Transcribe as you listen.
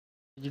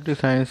TGT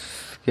science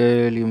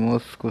के लिए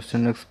most question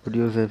next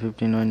videos है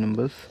 59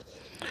 नंबर्स।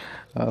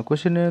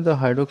 क्वेश्चन है the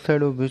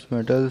hydroxide of which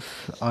metals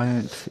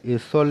ions is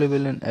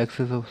soluble in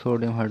excess of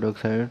sodium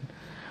hydroxide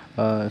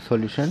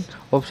solution।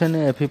 Option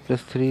है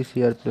Fe+3,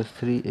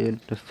 Cr+3,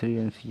 Al+3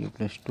 and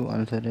Cu+2।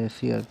 Answer है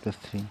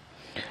Cr+3।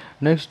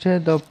 Next है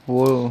the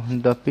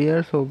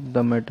pairs of the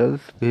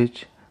metals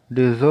which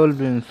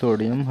dissolve in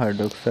sodium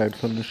hydroxide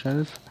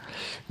solutions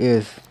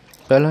is.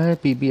 पहला है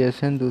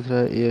PbSN, दूसरा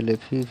है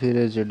AlFe, फिर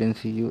है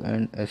ZnCu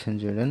and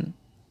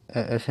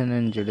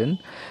SnNZn।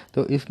 तो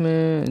इसमें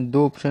दो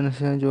ऑप्शन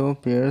हैं जो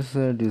पेयर्स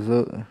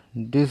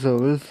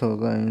डिजोल्व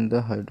होगा इन द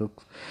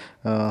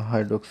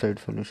हाइड्रोक्साइड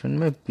सॉल्यूशन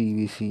में,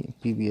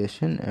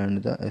 PbSN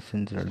and the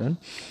SnZn।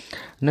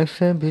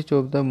 Next है which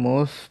of the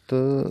most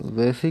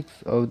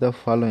basics of the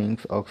following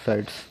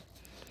oxides.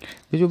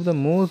 Which of the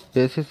most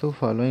basis of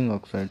following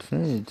oxides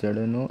हैं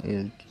ZnO,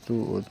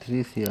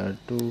 Al2O3,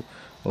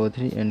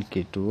 Cr2O3 and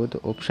K2O। तो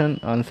option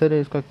answer है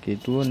इसका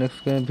K2O।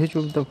 Next है which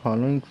of the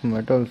following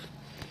metals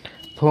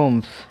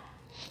forms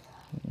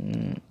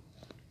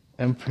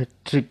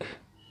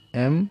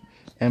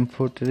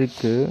amphoteric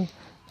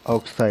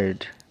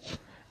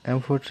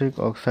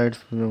oxides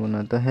जो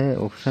बनाता है।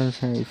 Options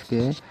हैं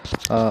इसके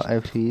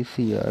Fe,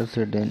 Cr,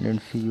 Zn and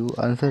Cu।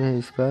 Answer है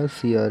इसका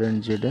Cr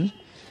and Zn।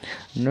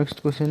 Next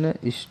question है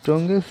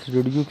strongest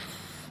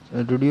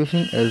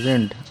reducing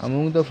agent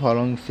among the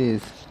following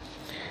says.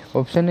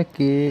 Option है K,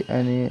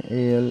 Na,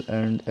 Al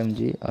and Mg।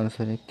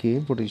 Answer है K,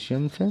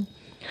 पोटेशियम से।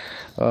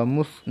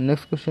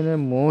 नेक्स्ट क्वेश्चन है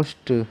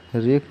most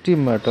reactive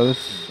metals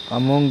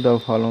among the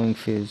following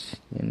says,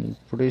 यानी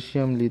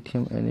potassium,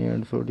 lithium, Na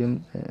and sodium,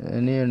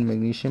 Na and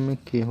magnesium में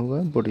K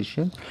होगा,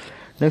 potassium.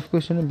 Next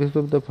question है which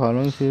of the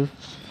following says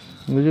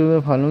which of the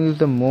following is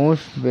the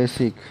most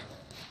basic.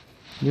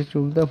 Which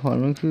of the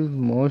following is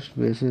most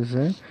basis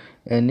है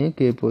Na,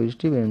 K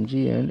positive, Mg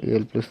and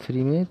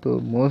Al+3 में। तो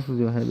most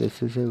जो है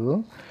basis है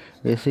वो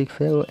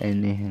basics है वो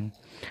Na है।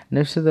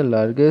 Next the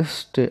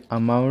largest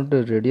amount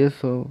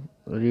radius of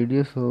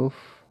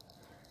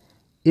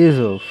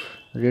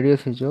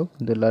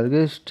the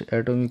largest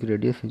atomic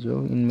radius is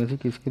of. इनमें से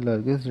किसकी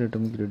लार्जेस्ट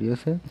एटॉमिक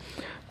रेडियस है।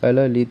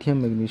 पहला lithium,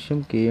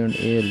 magnesium, K and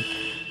Al।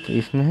 तो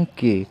इसमें है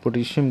K,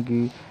 पोटेशियम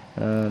की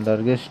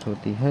लार्जेस्ट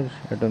होती है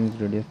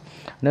एटॉमिक रेडियस।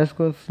 नेक्स्ट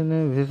क्वेश्चन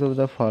है which of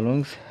the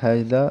followings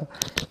has the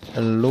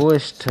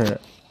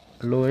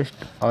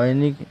lowest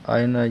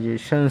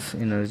आयनाइजेशंस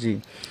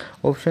energy.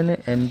 Option है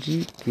Mg,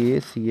 K,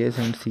 Cs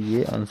and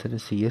Ca। Answer है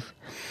Cs।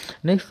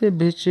 नेक्स्ट है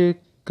विच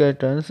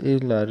कैटन्स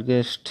इज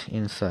लार्जेस्ट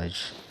इन साइज।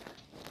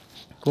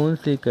 कौन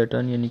से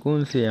कैटन यानी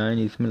कौन से आयन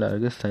इसमें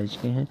लार्जेस्ट साइज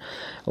के हैं।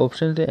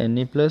 ऑप्शन है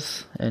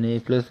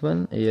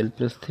Na+1,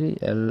 Al+3,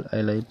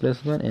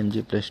 Li+1,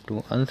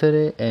 Mg+2। Answer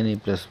है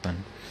Na+1।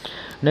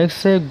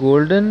 नेक्स्ट है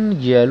golden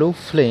yellow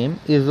flame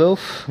is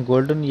of.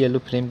 Golden yellow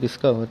flame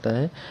किसका होता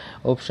है।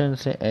 ऑप्शन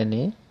है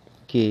Na,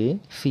 K,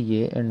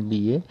 Ca and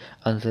Ba।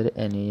 Answer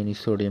है Na यानी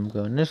सोडियम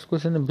का। नेक्स्ट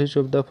क्वेश्चन है which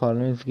of the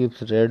following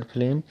gives red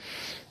flame.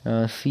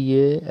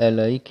 Ca,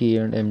 Li, K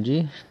and Mg।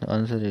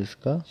 Answer है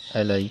इसका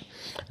Li।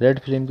 रेड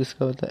फ्लेम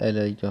किसका होता है,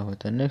 Li का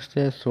होता है। नेक्स्ट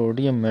है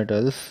sodium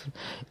metals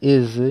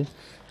is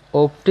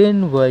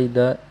obtained by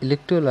the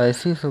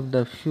electrolysis of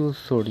the fused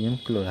sodium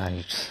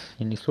chlorides।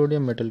 यानी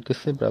सोडियम मेटल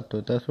किससे प्राप्त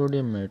होता है।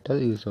 Sodium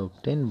metal is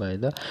obtained by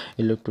the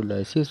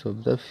electrolysis of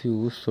the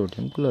fused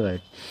sodium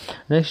chloride।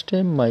 Next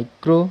है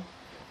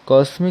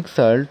माइक्रोकॉस्मिक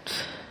salt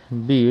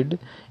Beed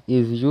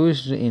is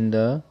used in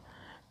the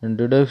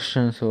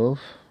deductions of.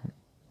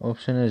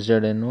 Option है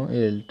ZnO,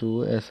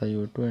 Al2O,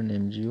 SiO2 and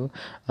MgO।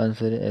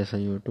 Answer है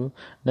SiO2।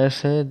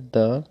 Next है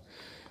the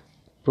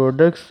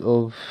products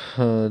of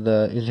the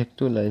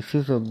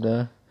electrolysis of the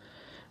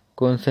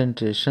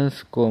concentrations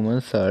common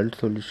salt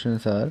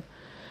solutions are।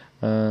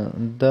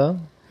 The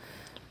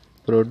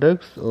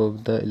products of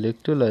the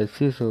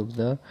electrolysis of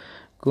the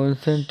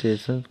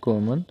concentrations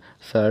common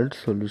salt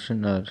solution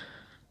are।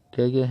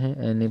 क्या क्या है।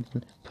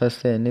 First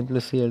है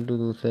Na+Cl2,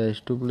 दूसरा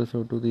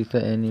H2+O2, तीसरा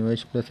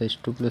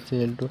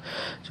NaOH+H2+Cl2,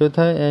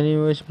 चौथा है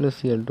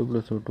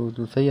NaOH+Cl2+O2।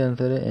 तो सही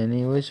आंसर है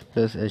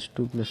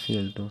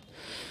NaOH+H2+Cl2।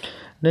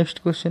 नेक्स्ट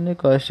क्वेश्चन है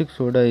caustic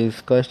soda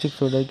is. Caustic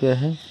soda क्या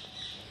है।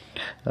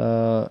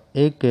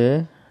 एक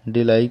है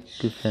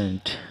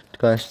डिलाइक्विसेंट।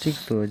 Caustic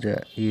soda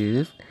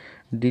is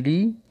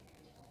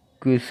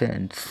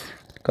डिलिक्विसेंट।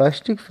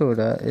 Caustic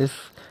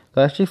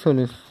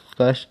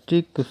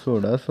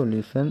soda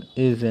solution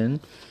is an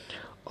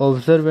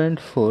observant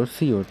for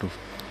CO2।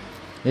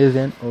 Is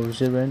an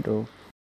observant of